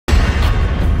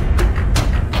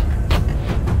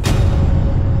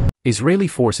Israeli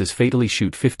forces fatally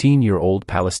shoot 15-year-old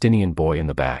Palestinian boy in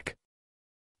the back.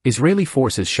 Israeli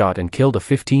forces shot and killed a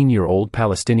 15-year-old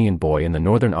Palestinian boy in the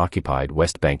northern occupied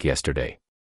West Bank yesterday.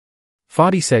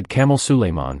 Fadi said Kamal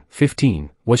Suleiman,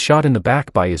 15, was shot in the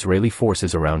back by Israeli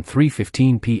forces around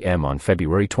 3:15 p.m. on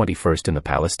February 21 in the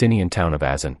Palestinian town of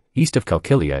Azan, east of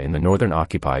Qalqilia in the northern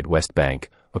occupied West Bank,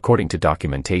 according to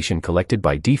documentation collected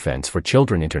by Defense for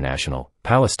Children International,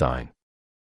 Palestine.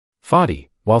 Fadi,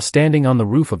 while standing on the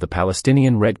roof of the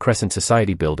Palestinian Red Crescent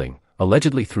Society building,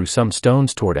 allegedly threw some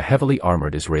stones toward a heavily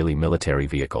armored Israeli military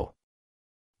vehicle.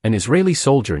 An Israeli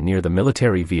soldier near the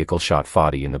military vehicle shot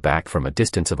Fadi in the back from a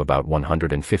distance of about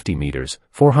 150 meters,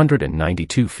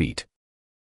 492 feet.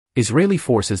 Israeli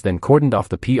forces then cordoned off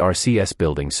the PRCS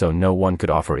building so no one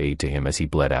could offer aid to him as he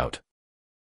bled out.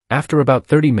 After about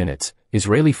 30 minutes,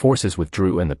 Israeli forces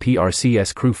withdrew and the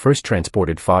PRCS crew first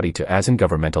transported Fadi to Azan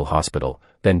Governmental Hospital,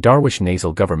 then Darwish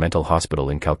Nasal Governmental Hospital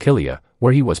in Qalqilia,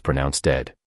 where he was pronounced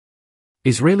dead.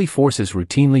 Israeli forces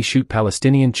routinely shoot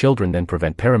Palestinian children then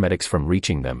prevent paramedics from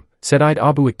reaching them, said Eid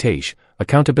Abu Iqtash,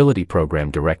 Accountability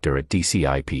Program Director at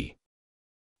DCIP.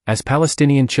 As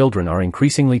Palestinian children are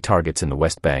increasingly targets in the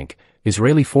West Bank,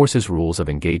 Israeli forces' rules of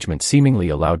engagement seemingly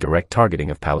allow direct targeting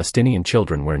of Palestinian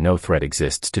children where no threat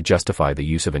exists to justify the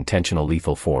use of intentional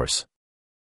lethal force.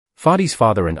 Fadi's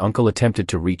father and uncle attempted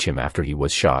to reach him after he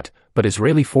was shot, but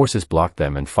Israeli forces blocked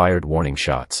them and fired warning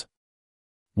shots.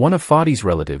 One of Fadi's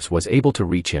relatives was able to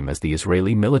reach him as the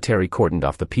Israeli military cordoned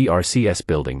off the PRCS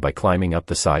building by climbing up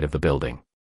the side of the building.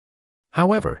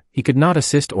 However, he could not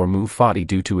assist or move Fadi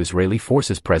due to Israeli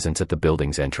forces' presence at the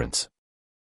building's entrance.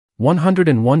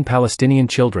 101 Palestinian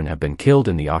children have been killed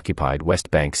in the occupied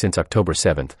West Bank since October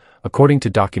 7, according to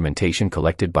documentation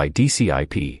collected by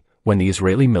DCIP, when the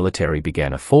Israeli military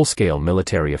began a full-scale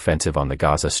military offensive on the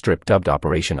Gaza Strip dubbed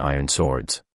Operation Iron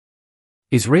Swords.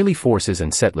 Israeli forces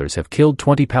and settlers have killed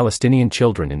 20 Palestinian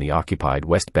children in the occupied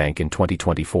West Bank in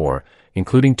 2024,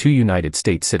 including 2 United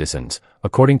States citizens,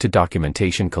 according to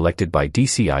documentation collected by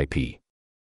DCIP.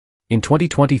 In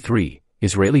 2023,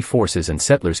 Israeli forces and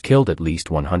settlers killed at least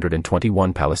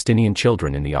 121 Palestinian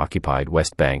children in the occupied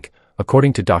West Bank,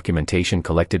 according to documentation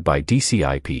collected by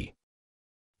DCIP.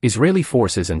 Israeli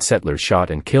forces and settlers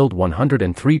shot and killed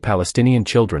 103 Palestinian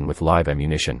children with live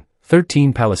ammunition.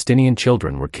 13 Palestinian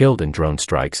children were killed in drone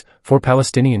strikes, 4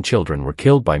 Palestinian children were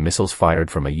killed by missiles fired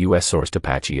from a U.S.-sourced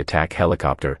Apache attack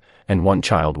helicopter, and 1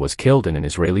 child was killed in an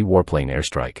Israeli warplane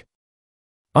airstrike.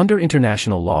 Under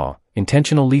international law,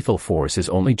 intentional lethal force is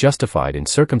only justified in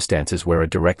circumstances where a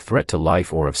direct threat to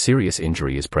life or of serious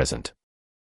injury is present.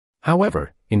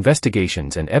 However,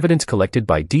 investigations and evidence collected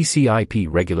by DCIP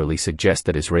regularly suggest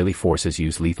that Israeli forces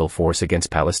use lethal force against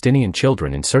Palestinian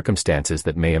children in circumstances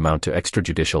that may amount to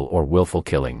extrajudicial or willful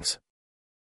killings.